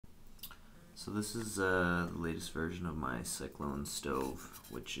So this is the latest version of my cyclone stove,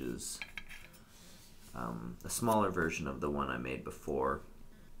 which is a smaller version of the one I made before.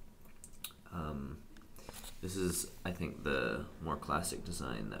 This is, I think, the more classic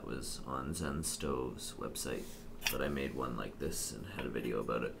design that was on Zen Stove's website, but I made one like this and had a video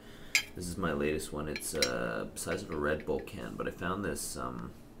about it. This is my latest one. It's the size of a Red Bull can, but I found this,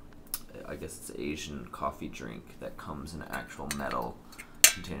 I guess it's Asian coffee drink that comes in an actual metal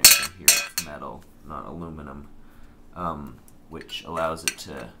container. You can hear it's metal, not aluminum, which allows it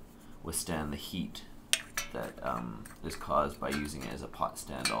to withstand the heat that is caused by using it as a pot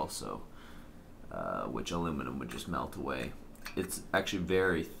stand also, which aluminum would just melt away. It's actually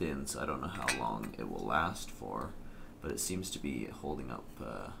very thin, so I don't know how long it will last for, but it seems to be holding up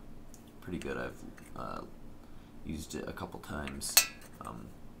pretty good. I've used it a couple times,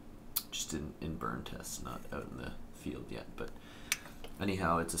 just in burn tests, not out in the field yet, but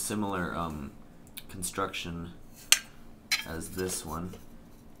anyhow, it's a similar construction as this one,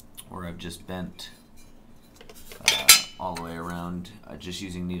 where I've just bent all the way around, just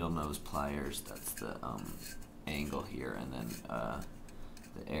using needle nose pliers. That's the angle here, and then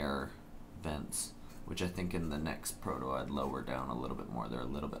the air vents, which I think in the next proto I'd lower down a little bit more. They're a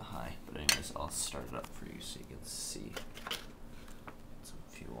little bit high, but anyways, I'll start it up for you so you can see some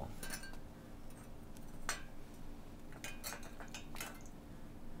fuel.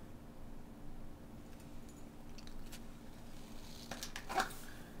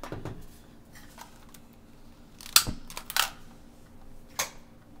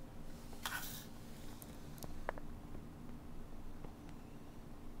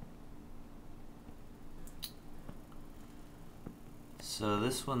 So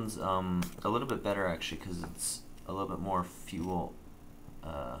this one's a little bit better actually, because it's a little bit more fuel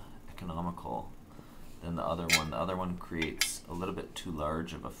economical than the other one. The other one creates a little bit too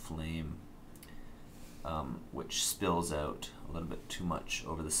large of a flame, which spills out a little bit too much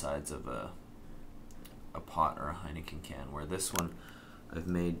over the sides of a pot or a Heineken can, where this one I've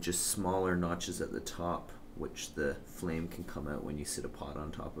made just smaller notches at the top, which the flame can come out when you sit a pot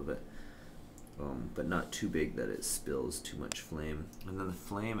on top of it. But not too big that it spills too much flame. And then the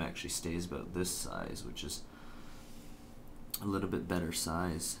flame actually stays about this size, which is a little bit better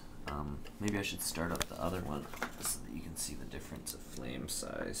size. Maybe I should start up the other one so that you can see the difference of flame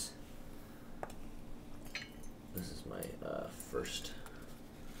size. This is my first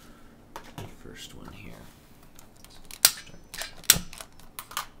one here.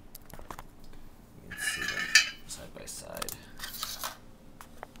 You can see them side by side.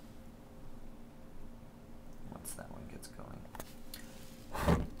 That one gets going.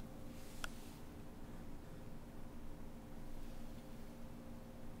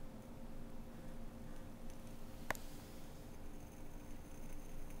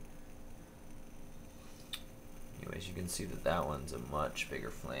 Anyways, you can see that that one's a much bigger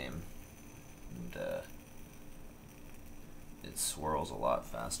flame, and it swirls a lot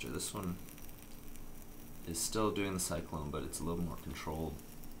faster. This one is still doing the cyclone, but it's a little more controlled.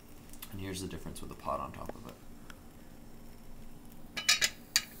 And here's the difference with the pot on top of it.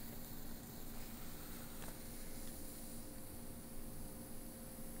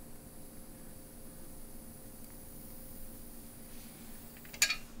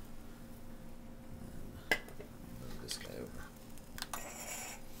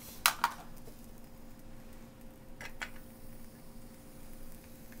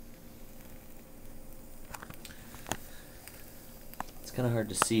 It's kind of hard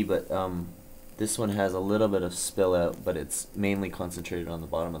to see, but this one has a little bit of spill out, but it's mainly concentrated on the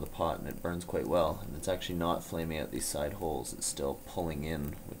bottom of the pot, and it burns quite well. And it's actually not flaming out these side holes. It's still pulling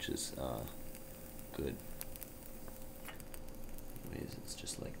in, which is good. Anyways, it's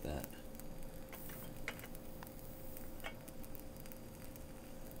just like that.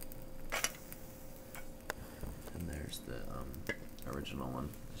 And there's the original one.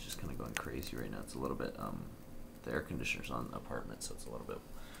 It's just kind of going crazy right now. It's a little bit the air conditioner's on the apartment, so it's a little bit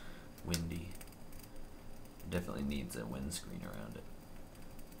windy. It definitely needs a windscreen around it.